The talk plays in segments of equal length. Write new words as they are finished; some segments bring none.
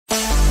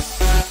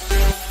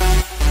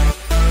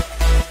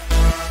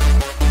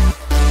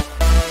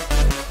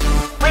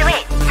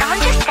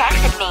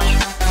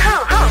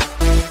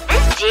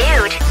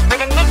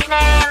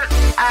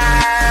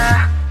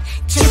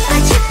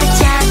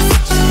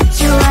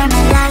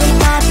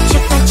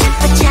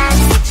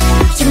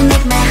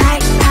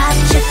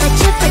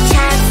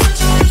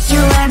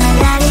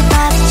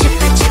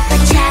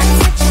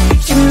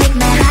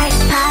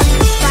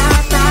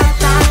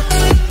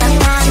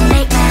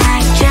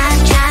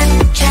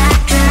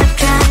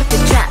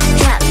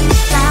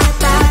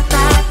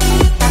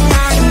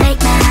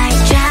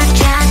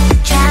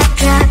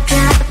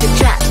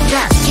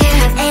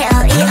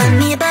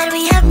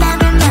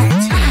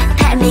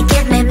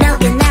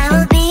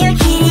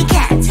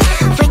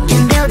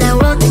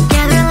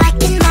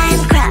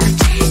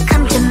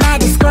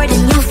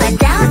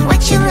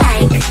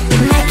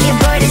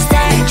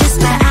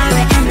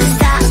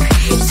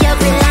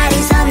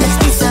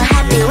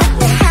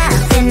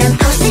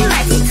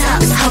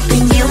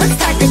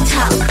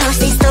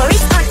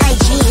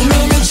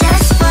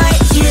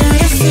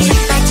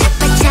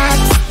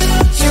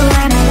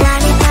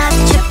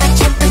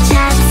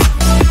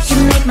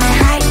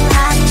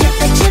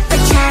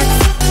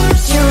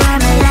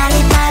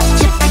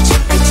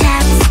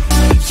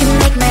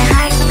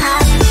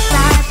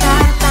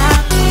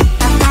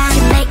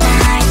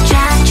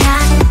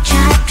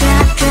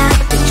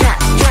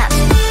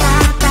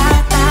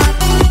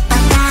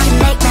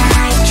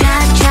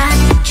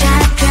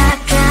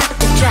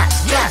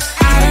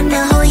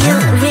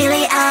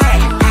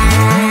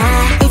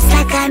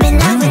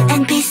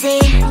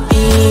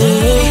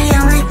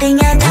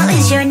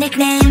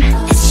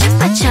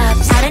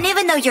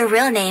your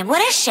real name.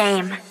 What a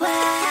shame.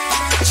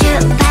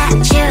 Chupa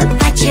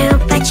chupa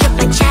chupa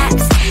chupa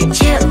chaps.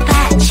 Chupa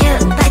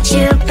chupa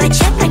chupa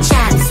chupa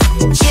chaps.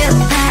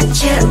 Chupa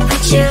chupa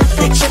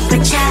chupa chupa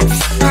chaps.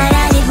 But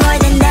I need more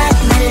than that.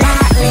 My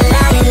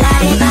lollipop.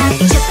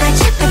 Chupa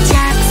chupa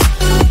chaps.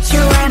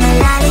 You are my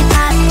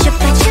lollipop.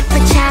 Chupa chupa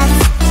chaps.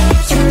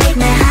 You make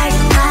my heart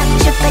pop.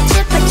 Chupa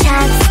chupa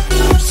chaps.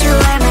 You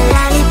are my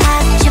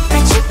lollipop. Chupa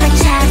chupa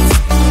chaps.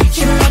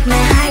 You make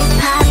my heart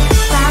pop.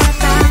 Pop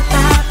pop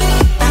pop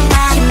pop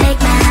pop. You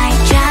make my heart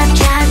drop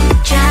drop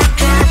drop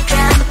drop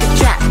drop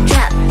drop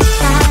drop.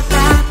 Pop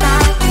pop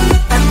pop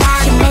pop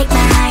pop. You make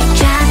my heart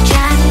drop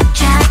drop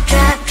drop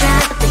drop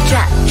drop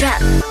drop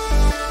drop.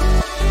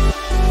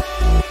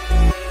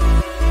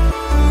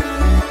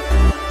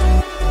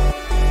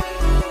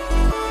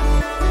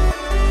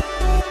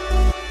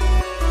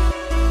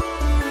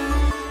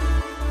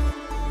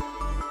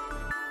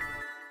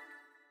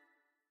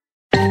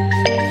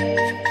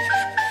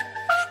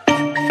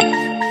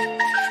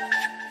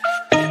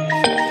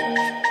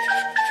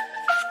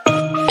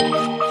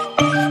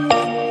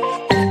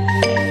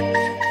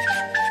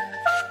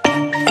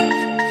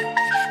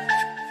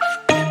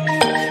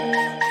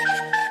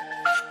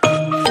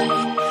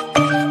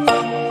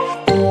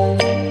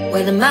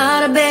 When I'm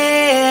out of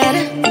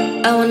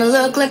bed, I wanna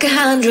look like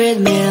 100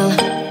 mil,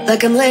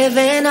 like I'm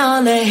living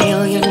on the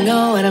hill. You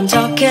know what I'm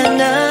talking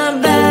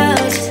about.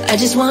 I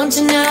just want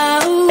to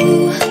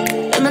know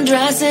that my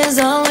dress is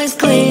always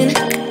clean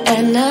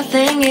and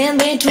nothing in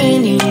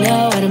between. You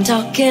know what I'm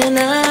talking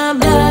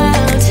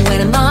about.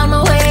 When I'm on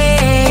my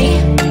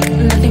way,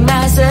 nothing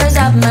messes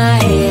up my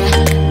hair,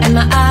 and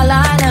my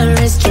eyeliner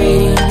is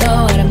straight. You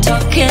know what I'm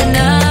talking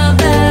about.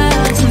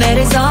 That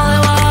is all I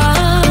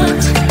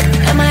want.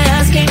 Am I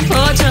asking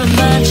for too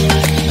much?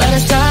 But I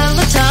start all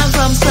the time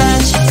from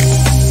scratch.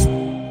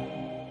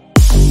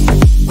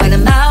 When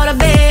I'm out of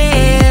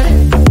bed,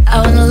 I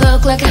wanna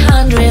look like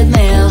 100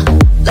 mil,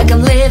 like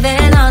I'm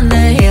living on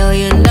the hill.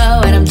 You know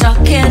what I'm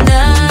talking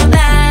about.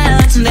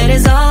 That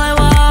is all I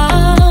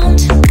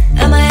want.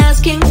 Am I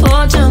asking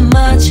for too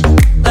much?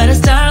 But I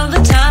start all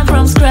the time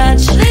from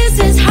scratch. This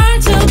is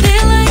hard to be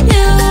like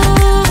new,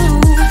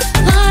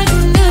 like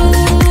new.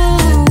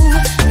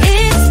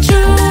 It's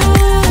true,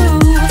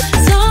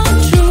 so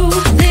true.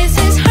 This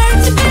is hard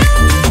to be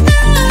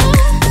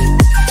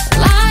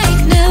like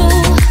new,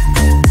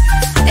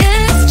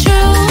 it's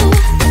true,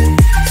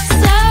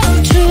 so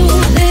true.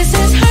 This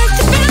is hard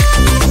to be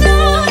like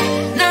new.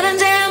 Not a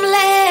damn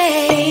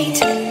late.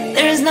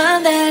 There's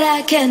none that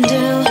I can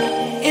do,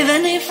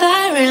 even if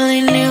I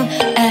really knew.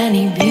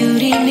 Any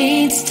beauty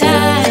needs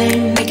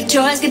time. Make a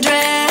choice, get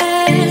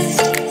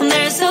dressed. And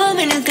there's so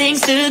many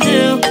things to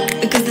do,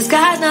 because the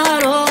sky's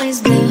not always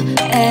blue.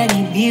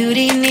 Any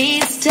beauty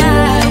needs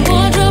time.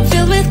 Wardrobe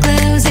filled with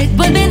clues. It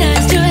would be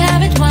nice to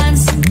have it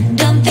once.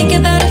 Don't think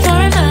about it for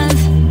a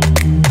month.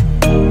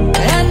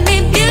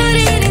 Any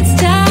beauty needs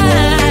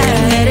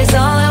time. That is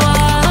all I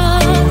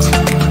want.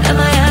 Am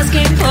I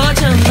asking for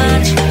too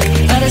much?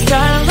 But I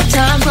start all the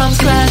time from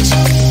scratch.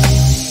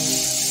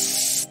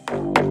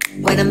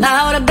 When I'm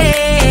out of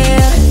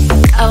bed,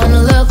 I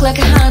wanna look like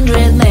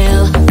 100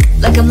 mil,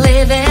 like I'm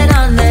living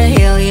on the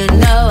hill. You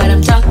know what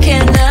I'm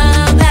talking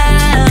about.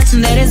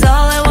 That is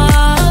all I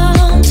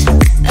want.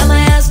 Am I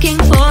asking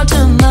for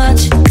too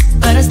much?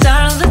 But I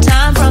start all the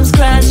time from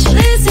scratch.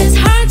 This is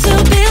hard to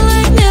be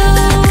like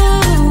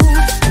new,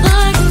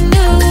 like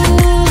new.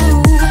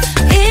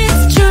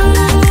 It's true,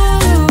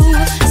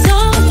 so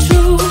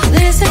true.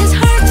 This is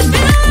hard to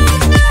be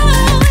like new,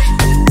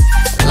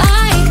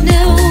 like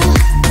new.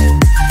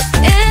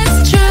 It's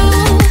true,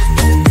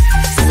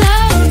 so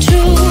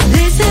true.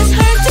 This is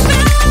hard to be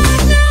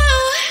like new.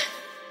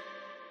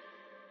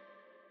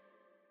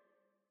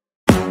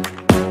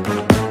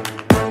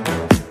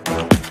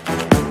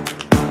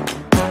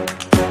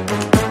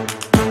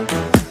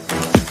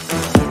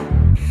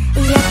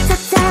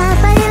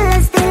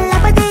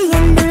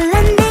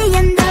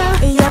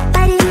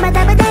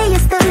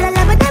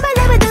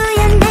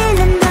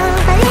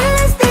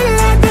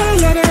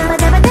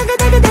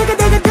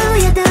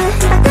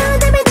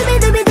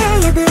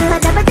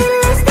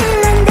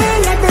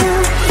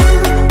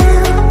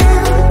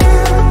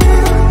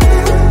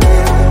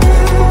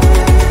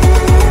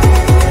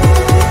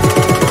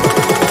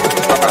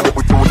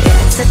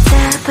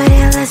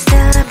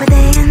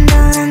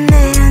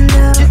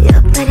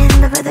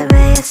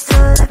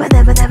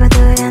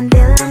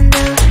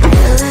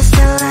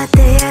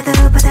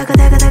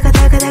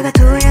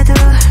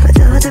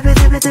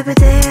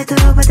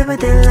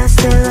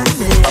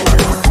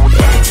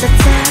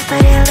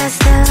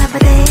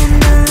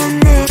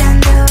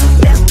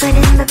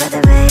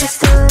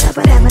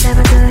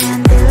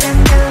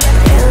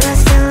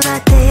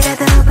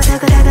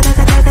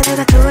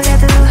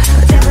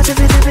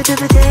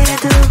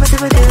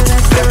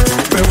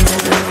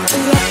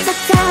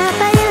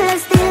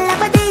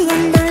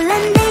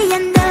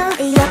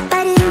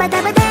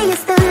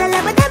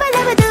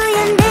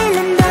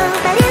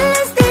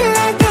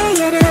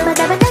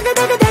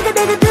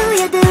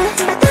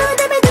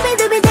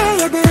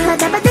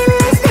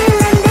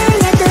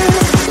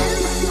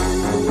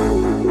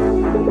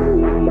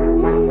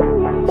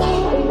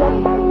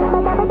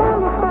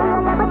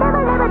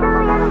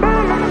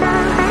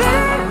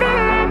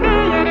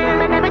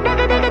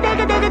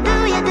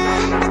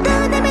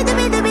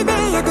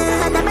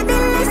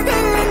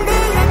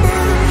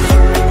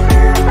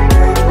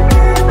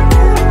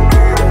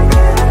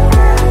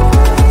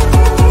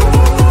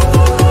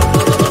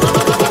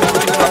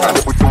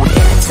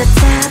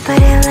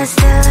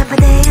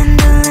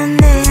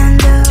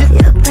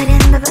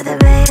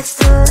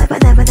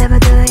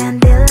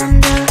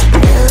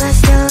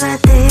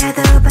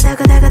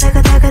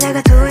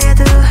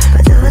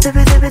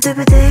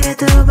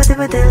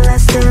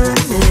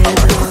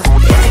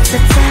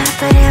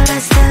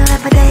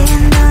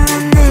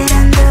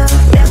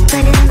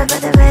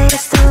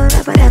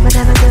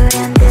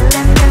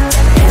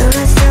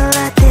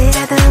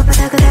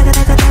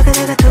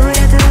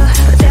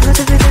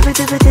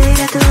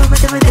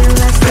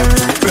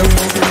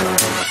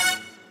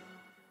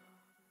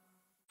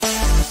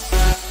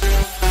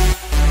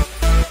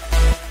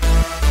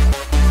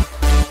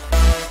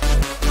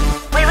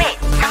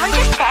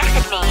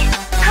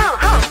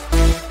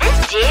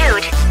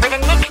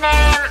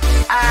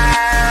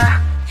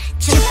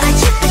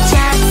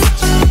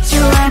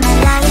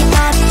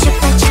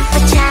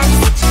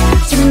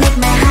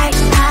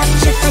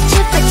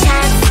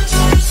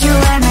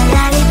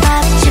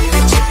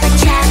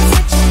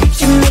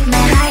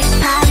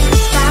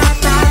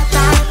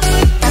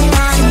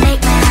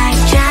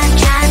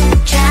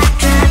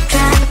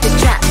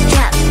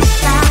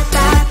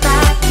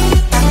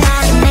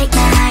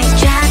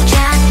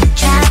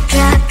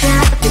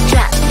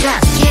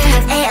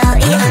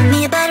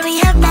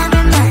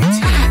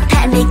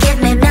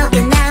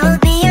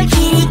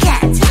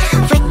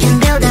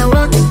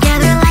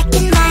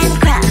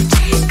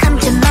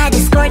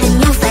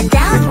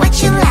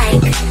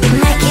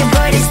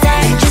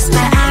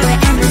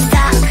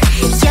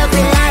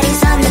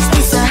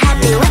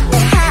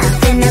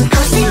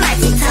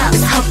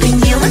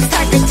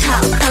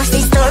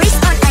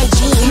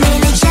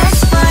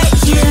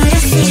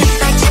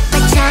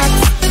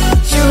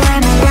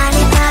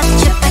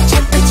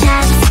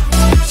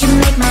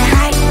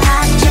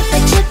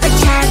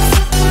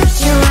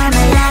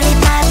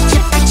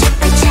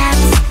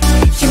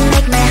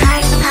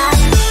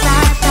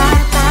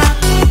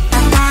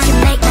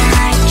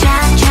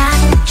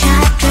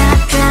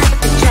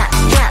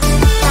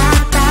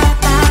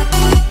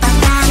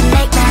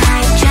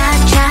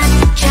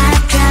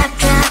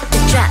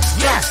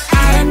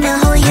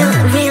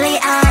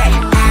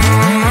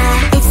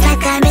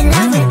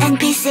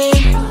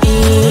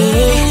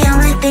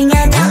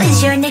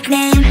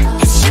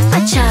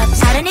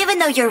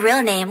 your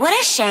real name, what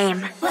a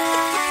shame.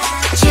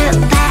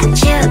 Chupa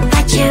chupa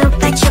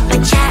chupa chupa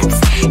chops.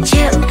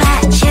 Chupa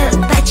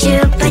chupa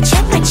chupa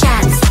chupa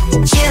chops.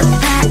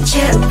 Chupa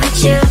chupa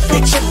chupa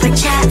chupa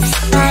chops.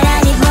 But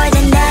I need more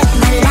than that,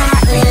 my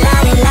lollipop.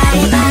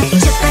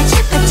 Chupa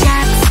chupa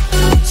chops.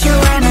 You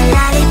are my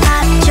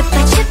lollipop.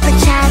 Chupa chupa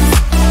chops.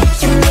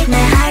 You make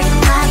my heart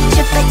pop.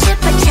 Chupa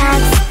chupa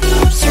chops.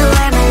 You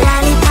are my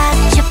lollipop.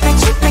 Chupa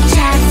chupa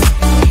chops.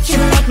 You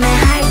make my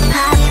heart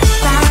pop.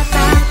 Pop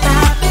pop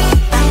pop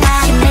pop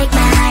pop. You make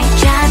my heart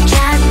drop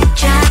drop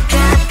drop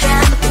drop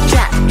drop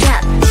drop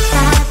drop.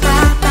 Pop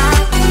pop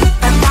pop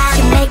pop pop.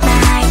 You make my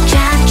heart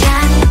drop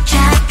drop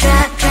drop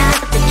drop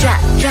drop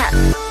drop drop.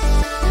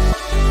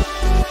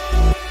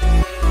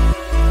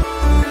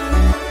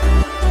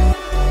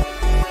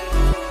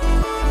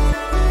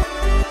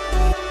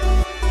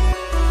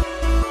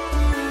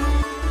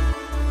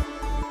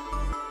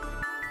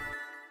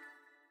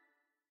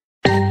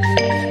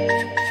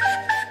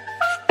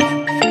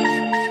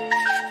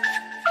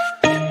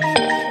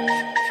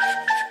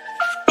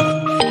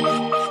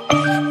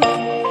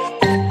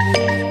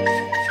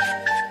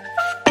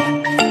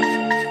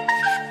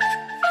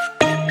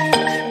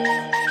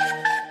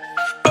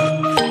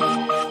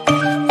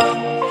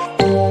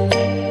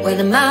 When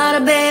I'm out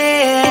of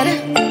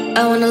bed,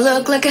 I wanna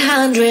look like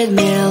 100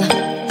 mil,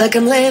 like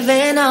I'm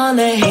living on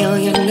the hill.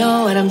 You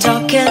know what I'm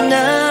talking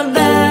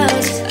about.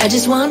 I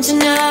just want to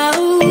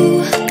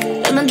know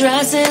that my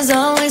dress is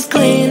always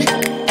clean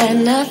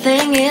and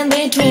nothing in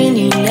between.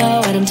 You know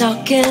what I'm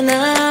talking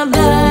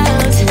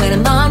about. When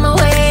I'm on my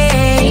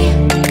way,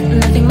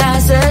 nothing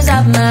messes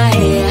up my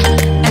hair,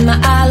 and my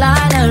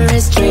eyeliner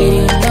is straight.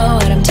 You know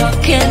what I'm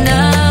talking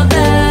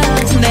about.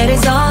 That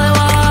is all I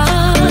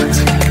want.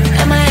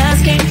 Am I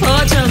asking for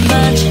too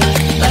much?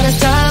 But I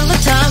start all the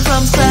time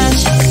from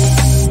scratch.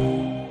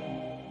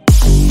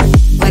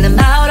 When I'm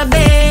out of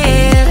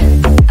bed,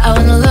 I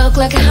wanna look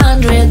like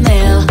 100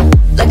 mil,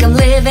 like I'm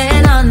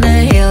living on the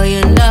hill.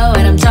 You know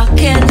what I'm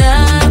talking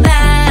about.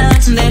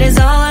 That is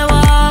all I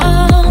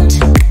want.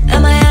 Am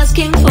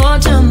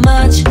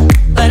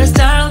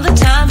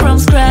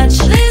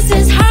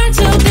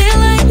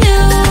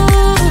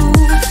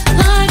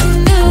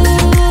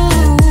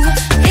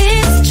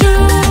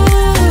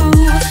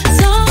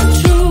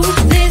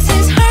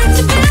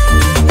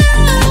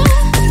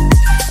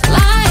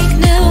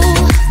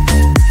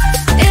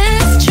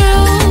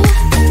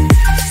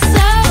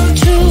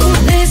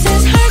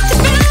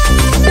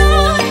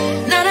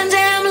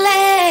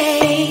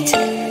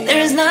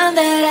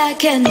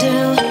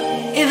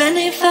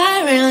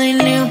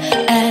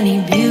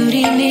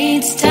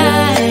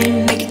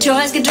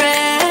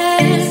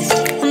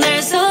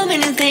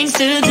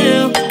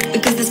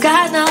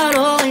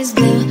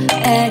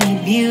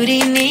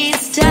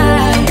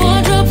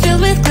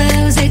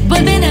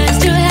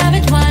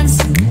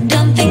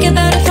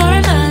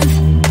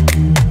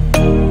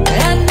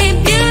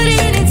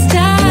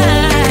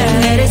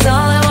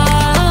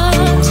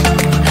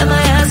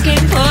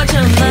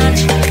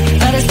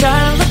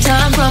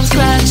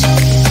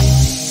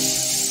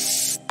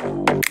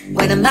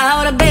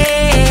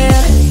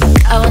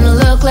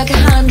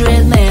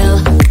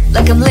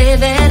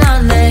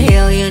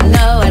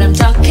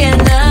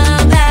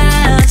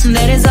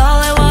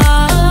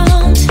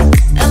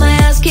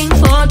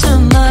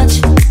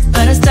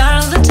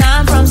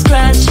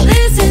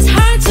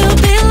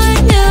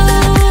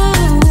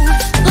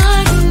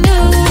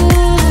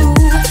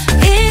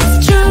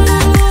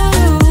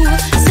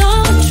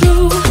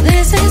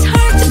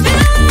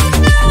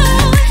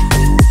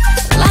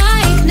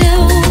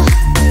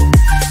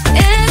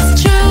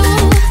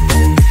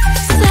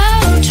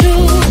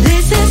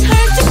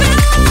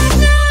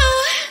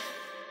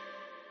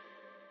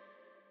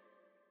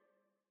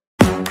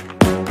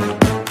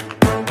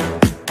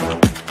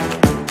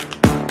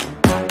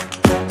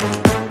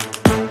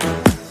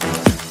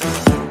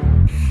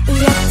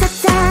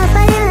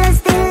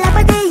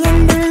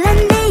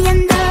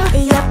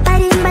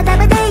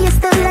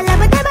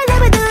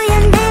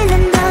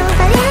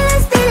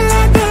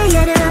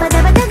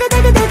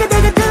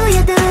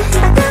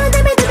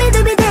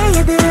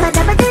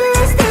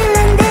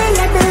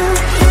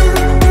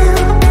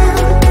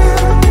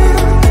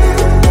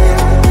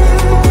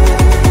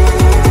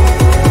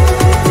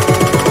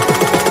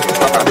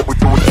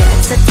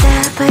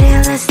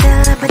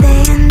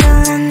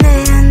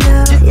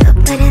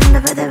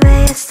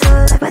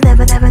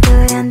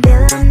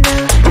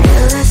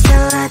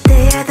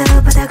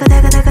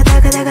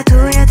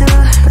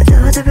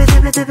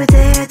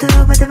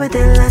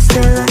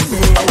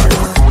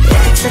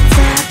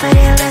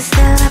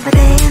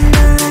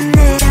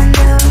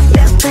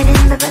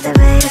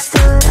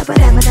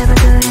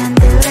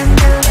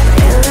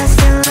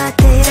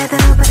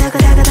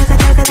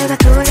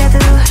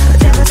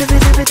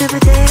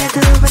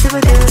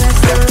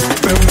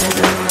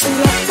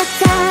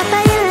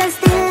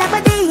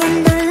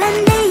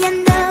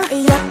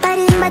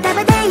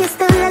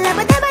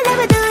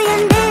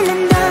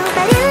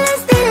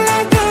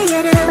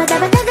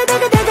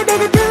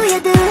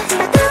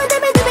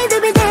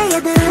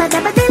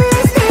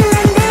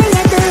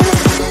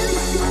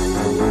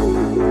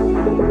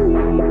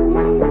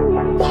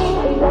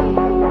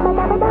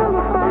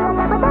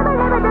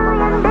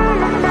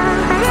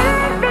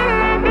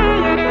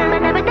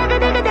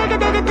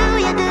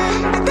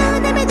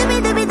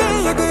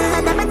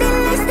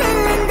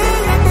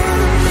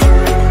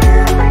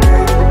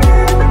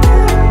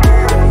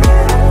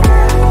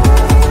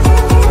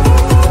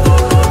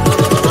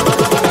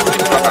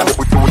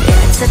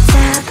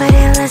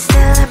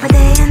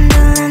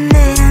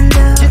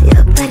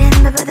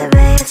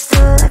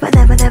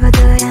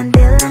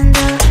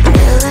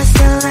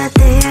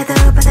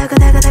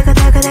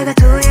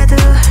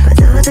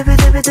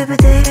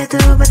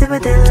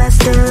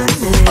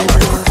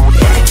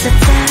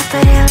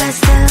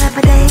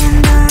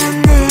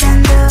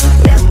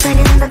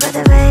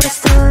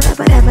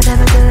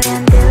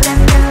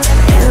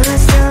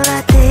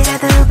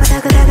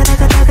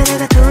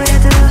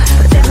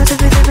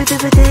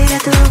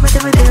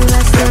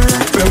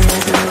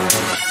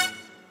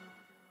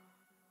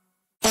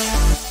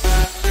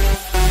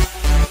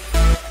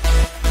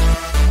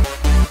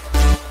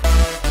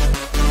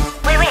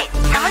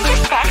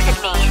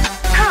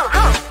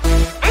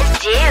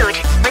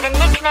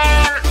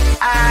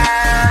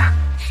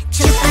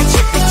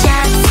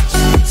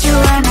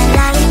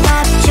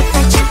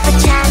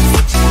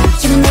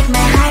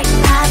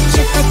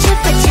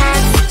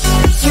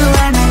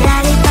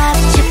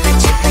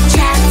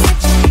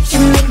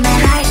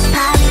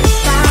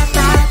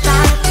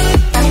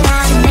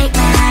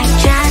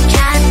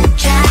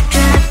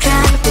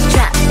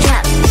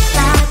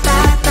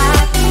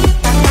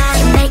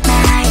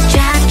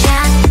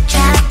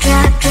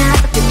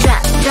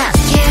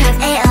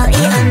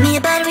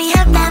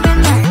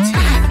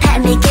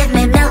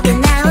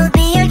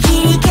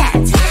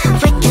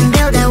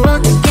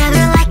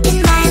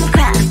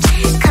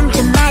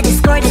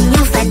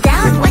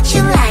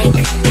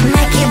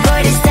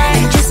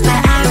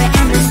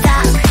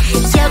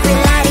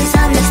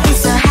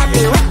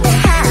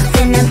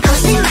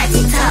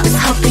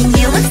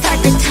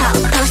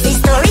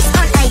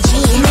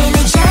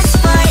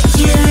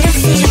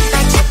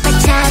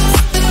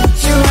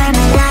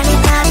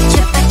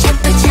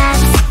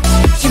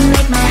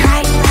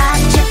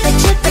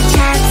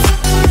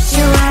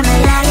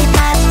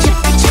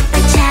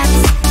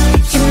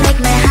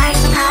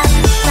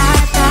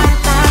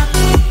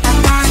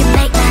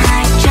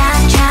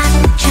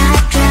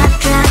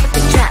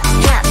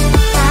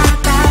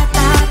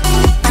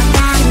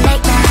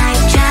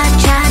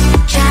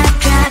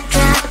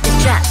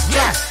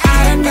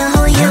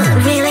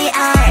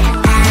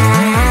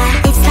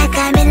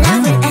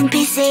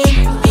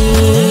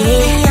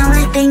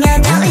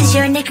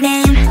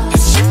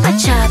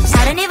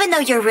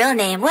Your real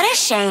name, what a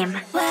shame.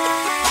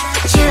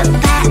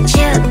 Chupa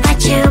chupa